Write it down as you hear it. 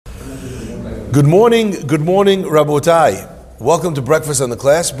Good morning, Rabotai. Welcome to Breakfast on the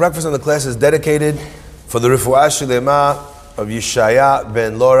Class. Breakfast on the Class is dedicated for the Refuah Shlema of Yeshaya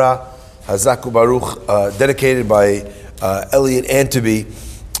ben Laura Hazaku Baruch, dedicated by Elliot Antoby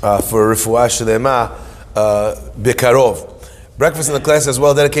for Refuah Shlema Bekarov. Breakfast on the Class as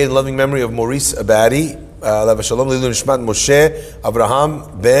well dedicated in loving memory of Maurice Abadi, Lava Shalom Lilu Nishmat Moshe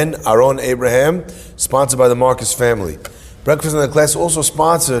Abraham ben Aaron Abraham, sponsored by the Marcus family. Breakfast in the Class also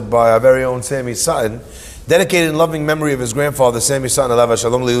sponsored by our very own Sammy Sutton, dedicated in loving memory of his grandfather Sammy Sutton, Alav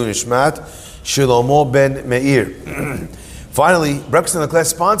Shalom Lilu Nishmat, Shlomo ben Meir. Finally, Breakfast in the Class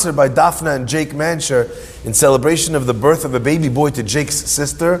sponsored by Daphna and Jake Mansher in celebration of the birth of a baby boy to Jake's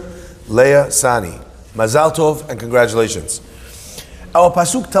sister, Leah Sani. Mazal Tov and congratulations. Our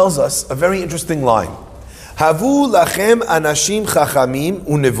Pasuk tells us a very interesting line. Havu lachem anashim chachamim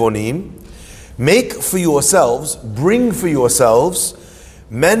unevonim. Make for yourselves, bring for yourselves,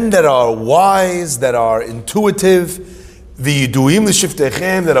 men that are wise, that are intuitive, the yiduim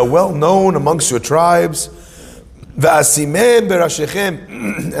l'shiftechem, that are well known amongst your tribes, v'asimem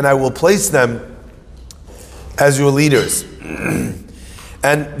berashechem, and I will place them as your leaders.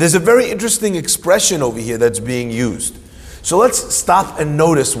 And there's a very interesting expression over here that's being used. So let's stop and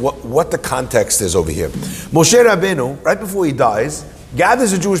notice what the context is over here. Moshe Rabbeinu, right before he dies,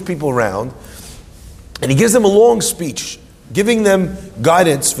 gathers the Jewish people around, and he gives them a long speech, giving them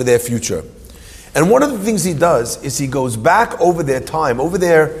guidance for their future. And one of the things he does is he goes back over their time, over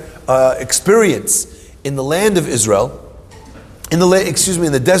their experience in the land of Israel, in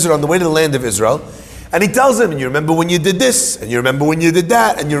the desert on the way to the land of Israel. And he tells them, and you remember when you did this, and you remember when you did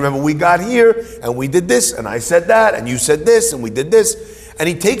that, and you remember we got here, and we did this, and I said that, and you said this, and we did this. And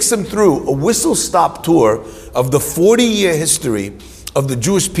he takes them through a whistle-stop tour of the 40-year history of the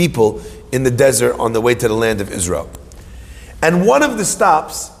Jewish people in the desert on the way to the land of Israel. And one of the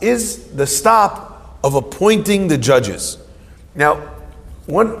stops is the stop of appointing the judges. Now,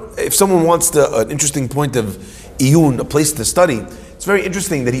 if someone wants an interesting point of iyun, a place to study, it's very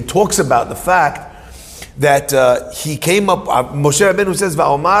interesting that he talks about the fact that he came up, Moshe Rabbeinu says,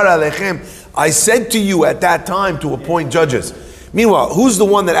 Va'omar alechem, I said to you at that time to appoint judges. Meanwhile, who's the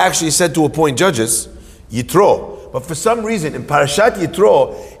one that actually said to appoint judges? Yitro. But for some reason, in Parashat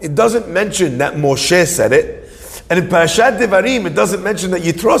Yitro, it doesn't mention that Moshe said it. And in Parashat Devarim, it doesn't mention that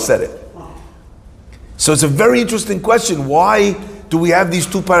Yitro said it. So it's a very interesting question. Why do we have these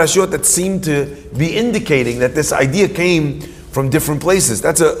two parashot that seem to be indicating that this idea came from different places?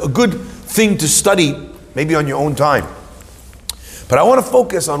 That's a good thing to study, maybe on your own time. But I want to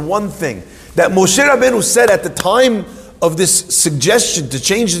focus on one thing. That Moshe Rabbeinu said at the time of this suggestion to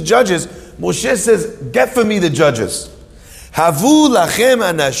change the judges, Moshe says, get for me the judges. Havu lachem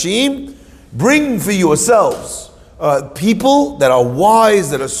anashim, bring for yourselves people that are wise,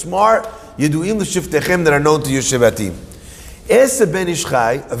 that are smart, yiduim l'shiftechem, that are known to your shevatim. Esa ben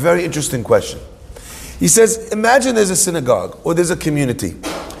Ishchai, a very interesting question. He says, imagine there's a synagogue, or there's a community,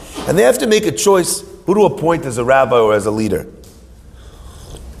 and they have to make a choice who to appoint as a rabbi or as a leader.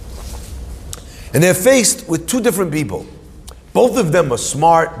 And they're faced with two different people. Both of them are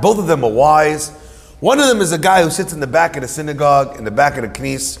smart, both of them are wise. One of them is a guy who sits in the back of the synagogue, in the back of the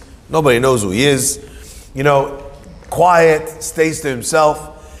knis. Nobody knows who he is. Quiet, stays to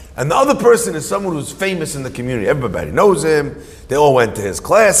himself. And the other person is someone who's famous in the community. Everybody knows him. They all went to his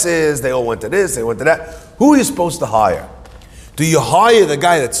classes. They all went to this, they went to that. Who are you supposed to hire? Do you hire the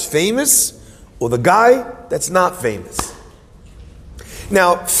guy that's famous or the guy that's not famous?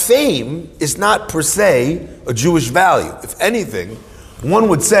 Now, fame is not per se a Jewish value. If anything, one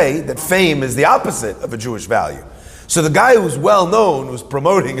would say that fame is the opposite of a Jewish value. So the guy who's well known, who's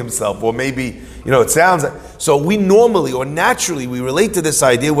promoting himself, or maybe, it sounds like, so we normally or naturally, we relate to this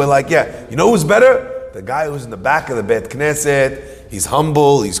idea, we're like, yeah, you know who's better? The guy who's in the back of the Beit Knesset, he's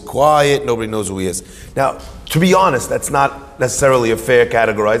humble, he's quiet, nobody knows who he is. Now, to be honest, that's not necessarily a fair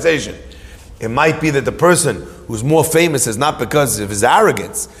categorization. It might be that the person who's more famous is not because of his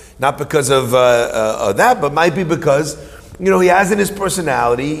arrogance, not because of that, but might be because, he has in his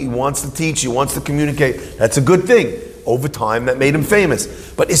personality, he wants to teach, he wants to communicate. That's a good thing. Over time, that made him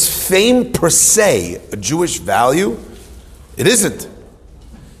famous. But is fame per se a Jewish value? It isn't.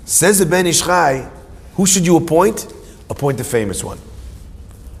 Says the Ben Ishchai, who should you appoint? Appoint the famous one.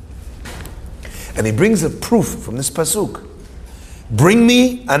 And he brings a proof from this pasuk. Bring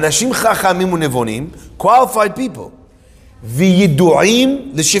me anashim chachamim unevonim, qualified people.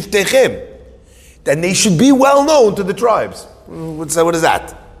 V'yiduim l'shiftechem. Then they should be well known to the tribes. What is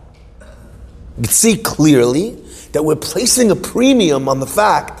that? You can see clearly that we're placing a premium on the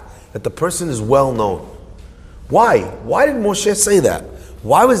fact that the person is well known. Why? Why did Moshe say that?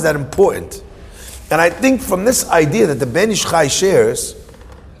 Why was that important? And I think from this idea that the Ben Ish Chai shares,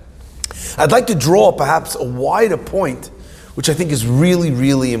 I'd like to draw perhaps a wider point, which I think is really,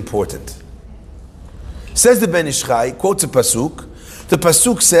 really important. Says the Ben Ish Chai, quotes a pasuk. The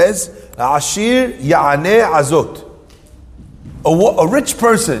pasuk says, "Ashir ya'aneh azot." A rich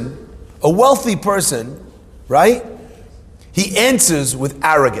person, a wealthy person, right? He answers with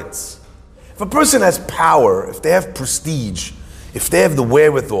arrogance. If a person has power, if they have prestige, if they have the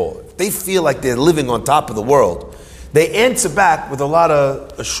wherewithal, if they feel like they're living on top of the world, they answer back with a lot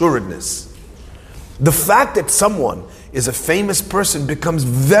of assuredness. The fact that someone is a famous person becomes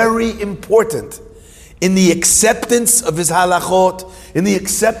very important in the acceptance of his halachot, in the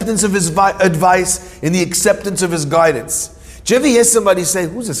acceptance of his advice, in the acceptance of his guidance. Do you ever hear somebody say,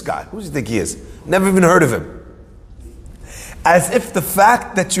 "Who's this guy? Who does he think he is? Never even heard of him." As if the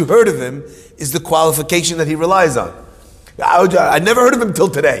fact that you heard of him is the qualification that he relies on. I never heard of him till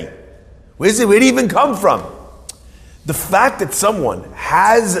today. Where did he even come from? The fact that someone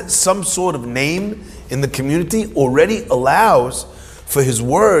has some sort of name in the community already allows for his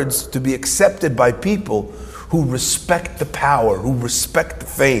words to be accepted by people who respect the power, who respect the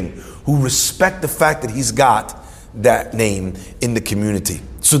fame, who respect the fact that he's got that name in the community.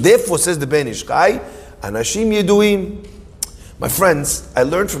 So therefore, says the Ben Ish Chai, Anashim Yeduim. My friends, I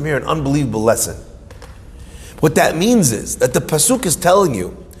learned from here an unbelievable lesson. What that means is that the pasuk is telling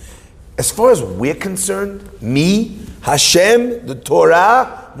you, as far as we're concerned, me, Hashem, the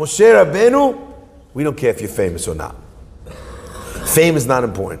Torah, Moshe Rabbeinu, we don't care if you're famous or not. Fame is not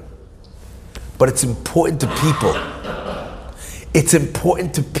important. But it's important to people. It's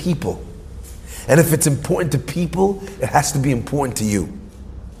important to people. And if it's important to people, it has to be important to you.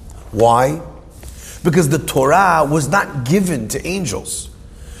 Why? Because the Torah was not given to angels.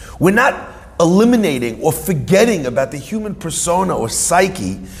 We're not eliminating or forgetting about the human persona or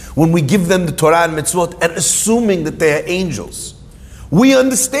psyche when we give them the Torah and mitzvot and assuming that they are angels. We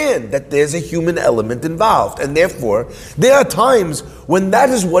understand that there's a human element involved, and therefore there are times when that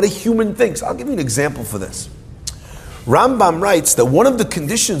is what a human thinks. I'll give you an example for this. Rambam writes that one of the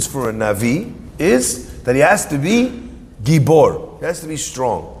conditions for a Navi is that he has to be gibor. He has to be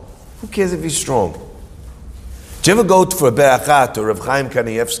strong. Who cares if he's strong? Do you ever go for a berakah to Rav Chaim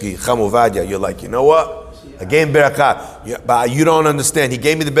Kanievsky, Cham Ovadia? You're like, you know what? I gave him berakah. But you don't understand. He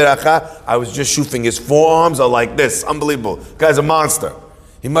gave me the berakah. I was just shooting. His forearms are like this. Unbelievable. Guy's a monster.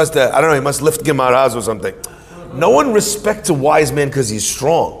 He must, I don't know, he must lift gemaras or something. No one respects a wise man because he's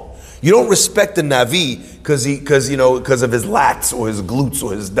strong. You don't respect a Navi because of his lats or his glutes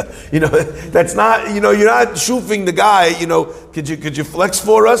or his, that's not, you're not shooting the guy, could you flex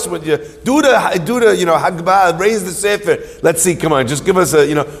for us? Would you do the, Hagbah, raise the sefer? Let's see, come on, just give us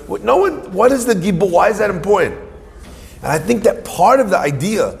what is the gibor? Why is that important? And I think that part of the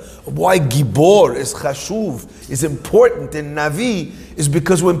idea of why gibor is chashuv, is important in Navi, is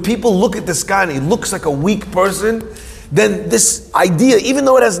because when people look at this guy and he looks like a weak person, then this idea, even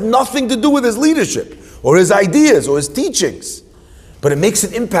though it has nothing to do with his leadership or his ideas or his teachings, but it makes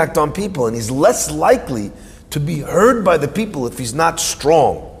an impact on people, and he's less likely to be heard by the people if he's not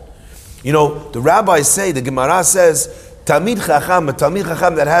strong. The rabbis say, the Gemara says, Talmid Chacham, a Talmid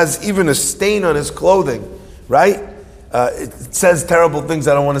Chacham that has even a stain on his clothing, right? It says terrible things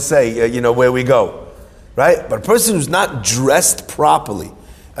I don't want to say, where we go, right? But a person who's not dressed properly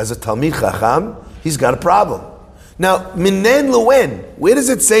as a Talmid Chacham, he's got a problem. Now, minen loen, where does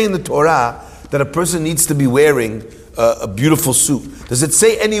it say in the Torah that a person needs to be wearing a beautiful suit? Does it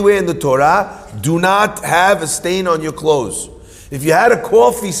say anywhere in the Torah, do not have a stain on your clothes? If you had a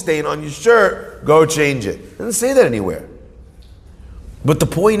coffee stain on your shirt, go change it. It doesn't say that anywhere. But the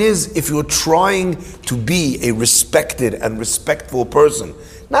point is, if you're trying to be a respected and respectful person,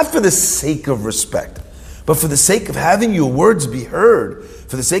 not for the sake of respect, but for the sake of having your words be heard,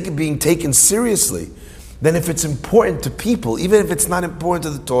 for the sake of being taken seriously, then if it's important to people, even if it's not important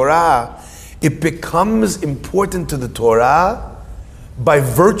to the Torah, it becomes important to the Torah by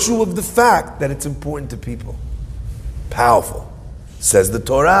virtue of the fact that it's important to people. Powerful. Says the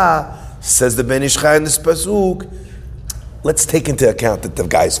Torah, says the Ben Ish Chai in this pasuk. Let's take into account that the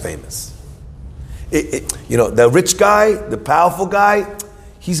guy's famous. The rich guy, the powerful guy,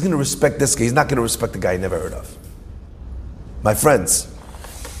 he's going to respect this guy. He's not going to respect the guy he never heard of. My friends,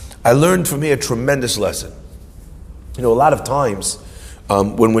 I learned from here a tremendous lesson. A lot of times,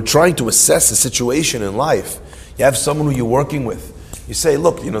 when we're trying to assess a situation in life, you have someone who you're working with. You say,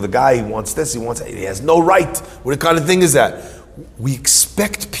 look, the guy, he wants this, he has no right. What kind of thing is that? We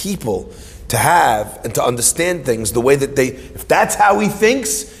expect people to have and to understand things the way that if that's how he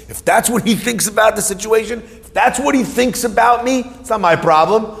thinks, if that's what he thinks about the situation, if that's what he thinks about me, it's not my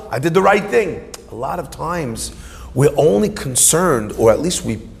problem. I did the right thing. a lot of times we're only concerned, or at least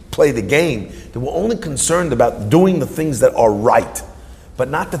we play the game, that we're only concerned about doing the things that are right, but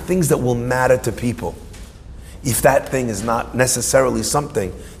not the things that will matter to people, if that thing is not necessarily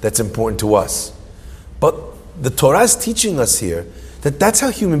something that's important to us. But the Torah is teaching us here that that's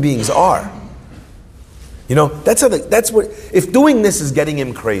how human beings are. You know, that's what, if doing this is getting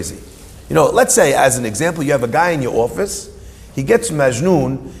him crazy. You know, let's say, as an example, you have a guy in your office, he gets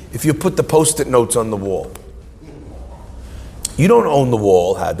majnoon if you put the post-it notes on the wall. You don't own the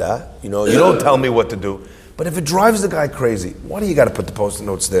wall, Hada. You know, you don't tell me what to do. But if it drives the guy crazy, why do you got to put the post-it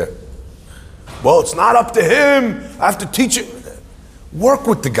notes there? Well, it's not up to him. I have to teach it. Work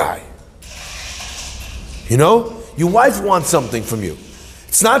with the guy. You know, your wife wants something from you.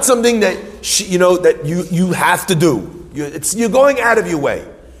 It's not something that that you have to do. You're going out of your way.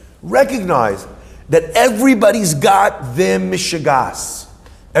 Recognize that everybody's got their mishagas.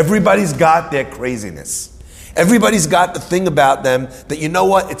 Everybody's got their craziness. Everybody's got the thing about them that, you know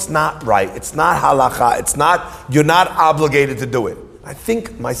what, it's not right. It's not halakha. You're not obligated to do it. I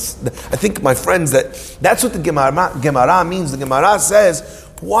think my friends, that's what the Gemara means. The Gemara says,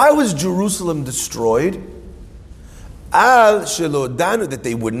 why was Jerusalem destroyed? Al shelodanu, that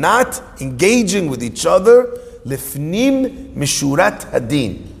they were not engaging with each other, lifnim mishurat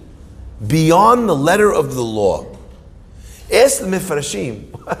hadin, beyond the letter of the law. Ask the Mifarashim,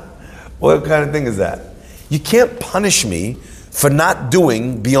 what kind of thing is that? You can't punish me for not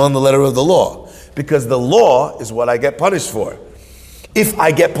doing beyond the letter of the law, because the law is what I get punished for. If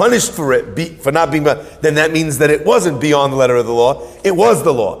I get punished for it, for not being, then that means that it wasn't beyond the letter of the law, it was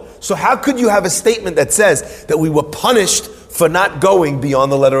the law. So how could you have a statement that says that we were punished for not going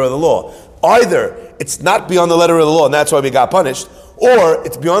beyond the letter of the law? Either it's not beyond the letter of the law and that's why we got punished, or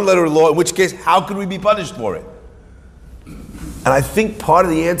it's beyond the letter of the law, in which case, how could we be punished for it? And I think part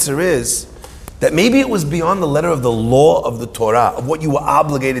of the answer is that maybe it was beyond the letter of the law of the Torah, of what you were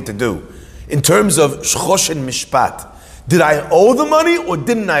obligated to do. In terms of shchosh and mishpat, did I owe the money or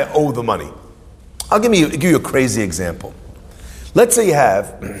didn't I owe the money? I'll give you a crazy example. Let's say you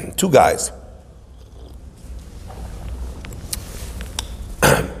have two guys.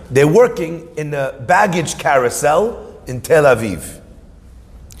 They're working in a baggage carousel in Tel Aviv.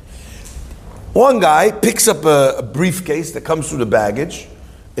 One guy picks up a briefcase that comes through the baggage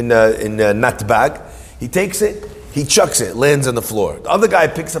in a nut bag. He takes it, he chucks it, lands on the floor. The other guy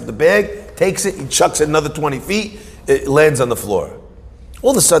picks up the bag, takes it, he chucks it another 20 feet, it lands on the floor.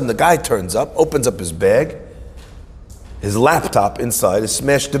 All of a sudden the guy turns up, opens up his bag, his laptop inside is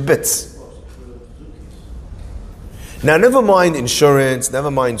smashed to bits. Now never mind insurance, never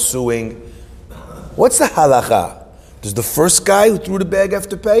mind suing. What's the halacha? Does the first guy who threw the bag have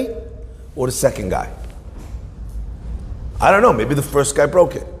to pay? Or the second guy? I don't know, maybe the first guy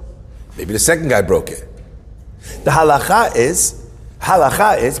broke it. Maybe the second guy broke it. The halacha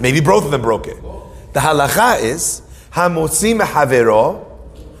is, maybe both of them broke it. The halacha is, hamotzi mehavero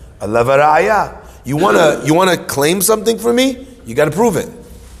alav hara'aya. You wanna claim something for me? You gotta prove it.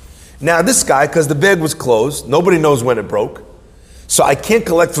 Now this guy, because the bag was closed, nobody knows when it broke, so I can't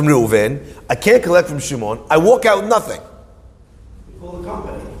collect from Reuven, I can't collect from Shimon, I walk out with nothing. You call the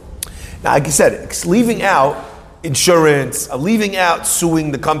company. Now, like I said, it's leaving out insurance, I'm leaving out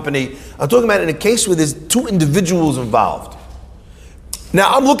suing the company. I'm talking about in a case where there's two individuals involved.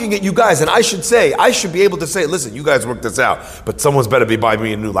 Now, I'm looking at you guys, and I should be able to say, listen, you guys worked this out, but someone's better be buying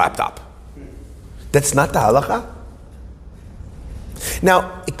me a new laptop. That's not the halacha.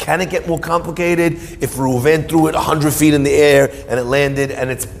 Now, can it get more complicated if Reuven threw it 100 feet in the air and it landed and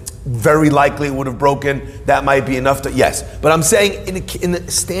it's very likely it would have broken? That might be enough to, yes. But I'm saying in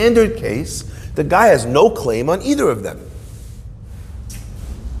the standard case, the guy has no claim on either of them.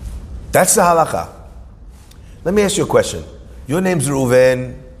 That's the halacha. Let me ask you a question. Your name's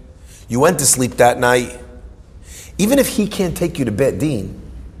Reuven. You went to sleep that night. Even if he can't take you to Bet Din,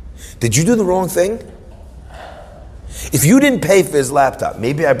 did you do the wrong thing? If you didn't pay for his laptop,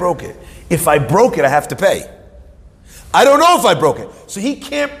 maybe I broke it. If I broke it, I have to pay. I don't know if I broke it. So he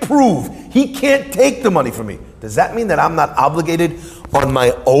can't prove, he can't take the money from me. Does that mean that I'm not obligated on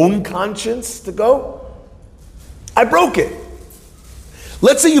my own conscience to go? I broke it.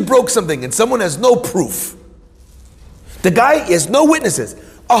 Let's say you broke something and someone has no proof. The guy has no witnesses.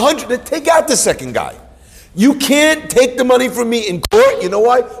 100, take out the second guy. You can't take the money from me in court. You know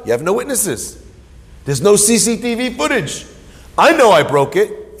why? You have no witnesses. There's no CCTV footage. I know I broke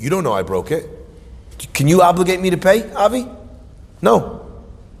it. You don't know I broke it. Can you obligate me to pay, Avi? No.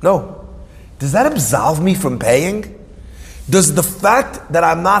 Does that absolve me from paying? Does the fact that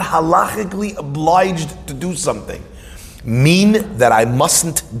I'm not halachically obliged to do something mean that I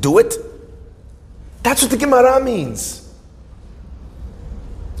mustn't do it? That's what the Gemara means.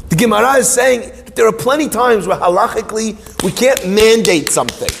 The Gemara is saying that there are plenty times where halachically we can't mandate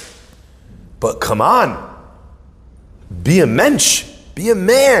something. But come on, be a mensch, be a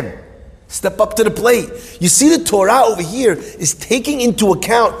man. Step up to the plate. You see, the Torah over here is taking into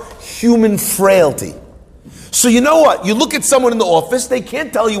account human frailty. So you know what? You look at someone in the office, they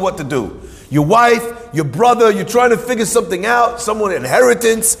can't tell you what to do. Your wife, your brother, you're trying to figure something out, someone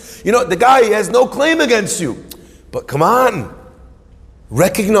inheritance. You know, the guy has no claim against you. But come on.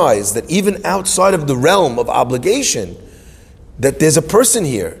 Recognize that even outside of the realm of obligation, that there's a person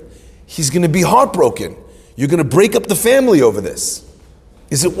here. He's going to be heartbroken. You're going to break up the family over this.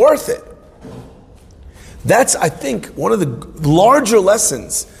 Is it worth it? That's, I think, one of the larger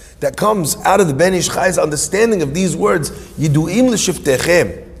lessons that comes out of the Ben Ish Chai's understanding of these words, Yidu'im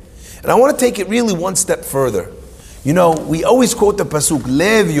l'shiftechem. And I want to take it really one step further. You know, we always quote the pasuk,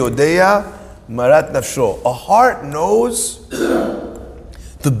 Lev yodea marat nafsho. A heart knows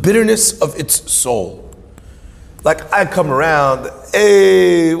the bitterness of its soul. Like I come around,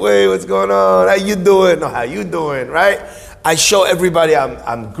 hey, wait, what's going on? How you doing? No, how you doing, right? I show everybody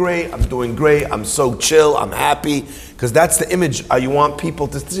I'm great, I'm doing great, I'm so chill, I'm happy, because that's the image you want people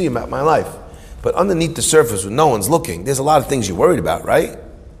to see about my life. But underneath the surface, when no one's looking, there's a lot of things you're worried about, right?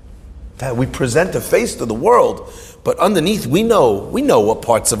 That we present a face to the world, but underneath we know what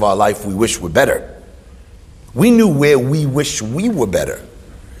parts of our life we wish were better. We knew where we wish we were better.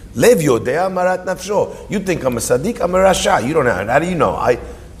 Lev yodea marat nafsho. You think I'm a tzaddik, I'm a rasha. You don't know. How do you know?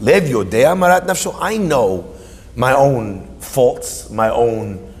 Lev yodea marat nafsho. I know my own faults, my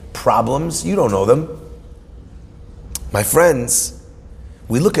own problems. You don't know them. My friends,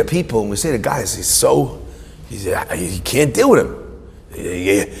 we look at people and we say to guys, he can't deal with him.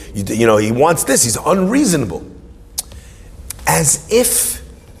 You know, he wants this, he's unreasonable. As if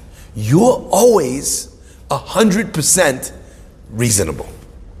you're always 100% reasonable.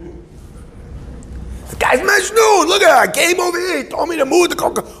 The guy's Majnun, look at that, came over here, he told me to move the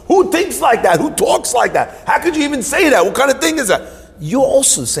coca. Who thinks like that? Who talks like that? How could you even say that? What kind of thing is that? You're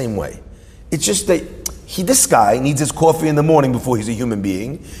also the same way. It's just that this guy needs his coffee in the morning before he's a human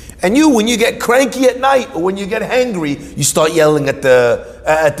being. And you, when you get cranky at night or when you get hangry, you start yelling at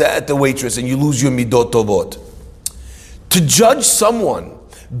the waitress and you lose your midot tovot. To judge someone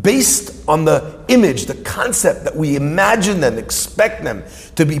based on the image, the concept that we imagine them, expect them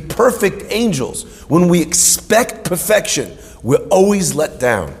to be perfect angels, when we expect perfection, we're always let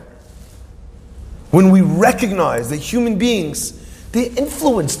down. When we recognize that human beings, they're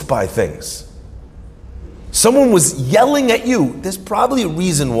influenced by things. Someone was yelling at you, there's probably a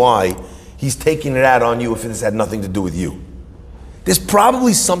reason why he's taking it out on you if this had nothing to do with you. There's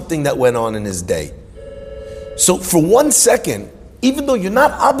probably something that went on in his day. So for 1 second, even though you're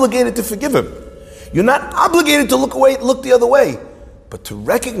not obligated to forgive him, you're not obligated to look the other way, but to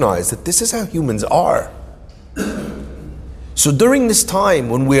recognize that this is how humans are. So during this time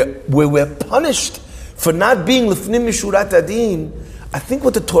when we're punished for not being lifnim mishurat adin, I think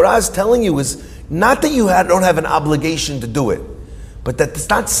what the Torah is telling you is not that you don't have an obligation to do it, but that it's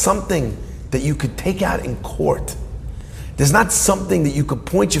not something that you could take out in court. There's not something that you could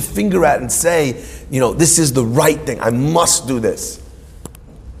point your finger at and say, you know, this is the right thing, I must do this.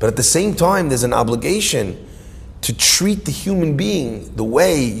 But at the same time, there's an obligation to treat the human being the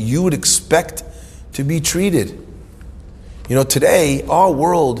way you would expect to be treated. You know, today, our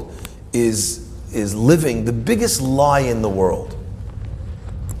world is living the biggest lie in the world.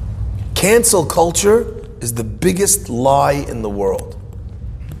 Cancel culture is the biggest lie in the world.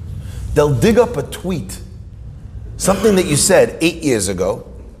 They'll dig up a tweet, something that you said 8 years ago.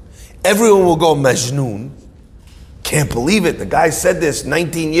 Everyone will go Majnun. Can't believe it. The guy said this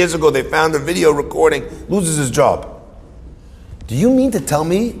 19 years ago. They found a video recording. Loses his job. Do you mean to tell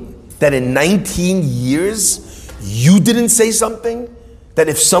me that in 19 years you didn't say something that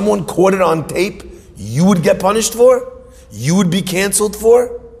if someone caught it on tape, you would get punished for? You would be canceled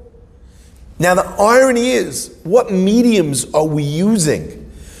for? Now the irony is, what mediums are we using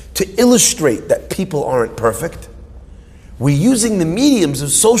to illustrate that people aren't perfect? We're using the mediums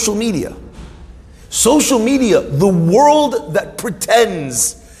of social media. Social media, the world that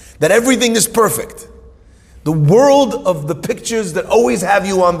pretends that everything is perfect. The world of the pictures that always have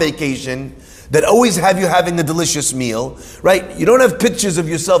you on vacation, that always have you having a delicious meal, right? You don't have pictures of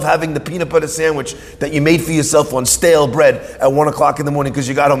yourself having the peanut butter sandwich that you made for yourself on stale bread at 1 o'clock in the morning because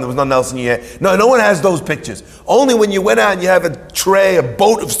you got home, there was nothing else in your hand. No one has those pictures. Only when you went out and you have a tray, a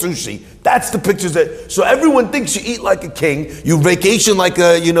boat of sushi, That's the pictures that. So everyone thinks you eat like a king, you vacation like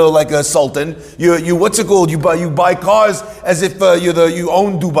a sultan. You what's it called? You buy cars as if you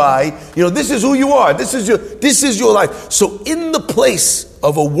own Dubai. This is who you are. This is your life. So in the place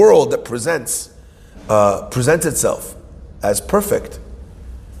of a world that presents itself as perfect,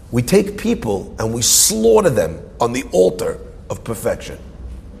 we take people and we slaughter them on the altar of perfection.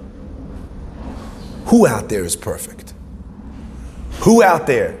 Who out there is perfect? Who out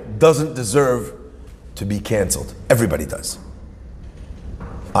there doesn't deserve to be canceled? Everybody does.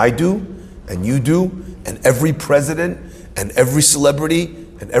 I do, and you do, and every president, and every celebrity,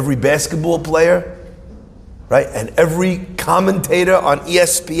 and every basketball player, right? And every commentator on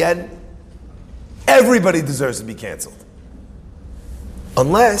ESPN. Everybody deserves to be canceled.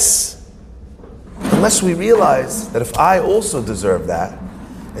 Unless we realize that if I also deserve that,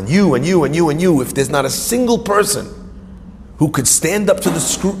 and you, and you, and you, and you, if there's not a single person who could stand up to the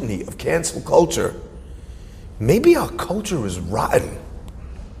scrutiny of cancel culture, maybe our culture is rotten.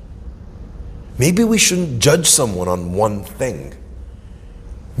 Maybe we shouldn't judge someone on one thing.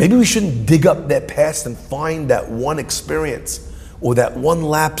 Maybe we shouldn't dig up their past and find that one experience or that one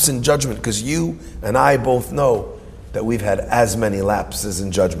lapse in judgment, because you and I both know that we've had as many lapses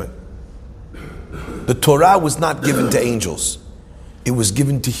in judgment. The Torah was not given to angels. It was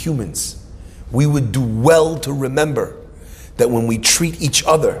given to humans. We would do well to remember that when we treat each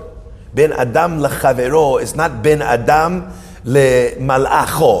other, ben Adam lechavero is not ben Adam le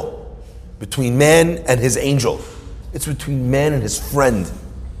malacho, between man and his angel. It's between man and his friend.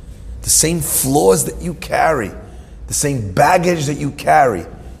 The same flaws that you carry, the same baggage that you carry,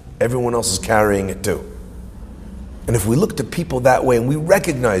 everyone else is carrying it too. And if we look to people that way and we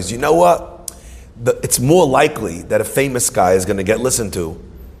recognize, you know what? It's more likely that a famous guy is going to get listened to.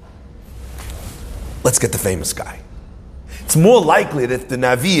 Let's get the famous guy. It's more likely that if the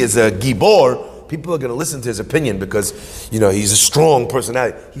Navi is a Gibor, people are going to listen to his opinion because, he's a strong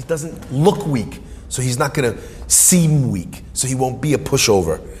personality. He doesn't look weak, so he's not going to seem weak, so he won't be a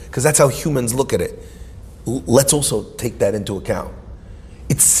pushover, because that's how humans look at it. Let's also take that into account.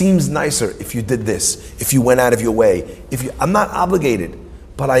 It seems nicer if you did this, if you went out of your way. I'm not obligated,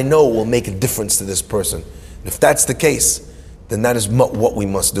 but I know it will make a difference to this person. And if that's the case, then that is what we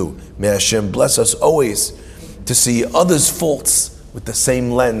must do. May Hashem bless us always to see others' faults with the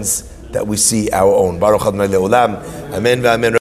same lens that we see our own. Baruch Adonai Le'olam. Amen v'amen.